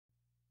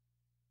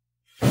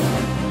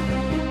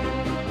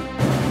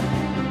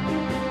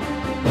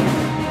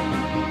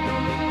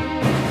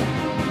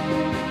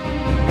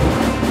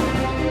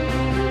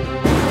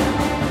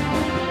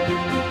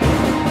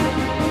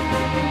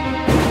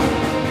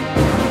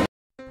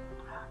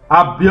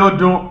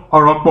Abiodun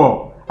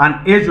Oropo,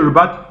 an aged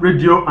Yoruba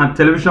radio and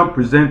television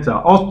presenter,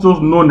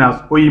 also known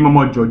as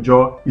Oyinmomo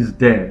joojo, is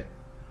dead.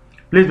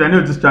 Please, if you are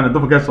new to this channel,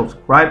 don't forget to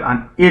subscribe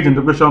and hit the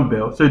notification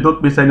bell so you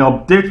don't miss any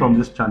updates from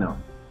this channel.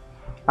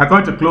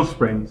 According to close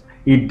friends,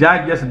 he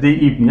died yesterday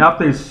evening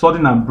after a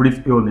sudden and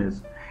brief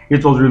illness.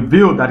 It was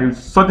revealed that he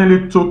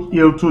suddenly took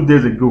ill 2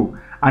 days ago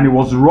and he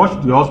was rushed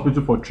to the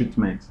hospital for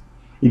treatment.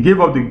 He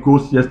gave up the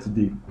ghost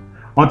yesterday.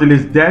 Until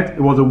his death, he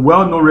was a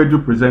well-known radio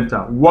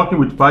presenter, working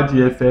with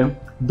Faji FM,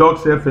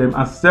 Dogs FM,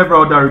 and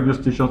several other radio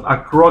stations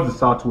across the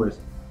Southwest.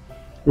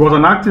 He was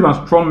an active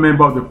and strong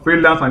member of the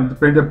Freelance and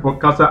Independent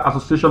Broadcaster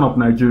Association of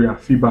Nigeria,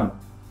 FIBAN.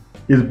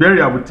 His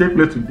burial will take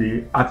place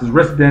today at his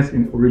residence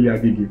in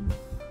Agege.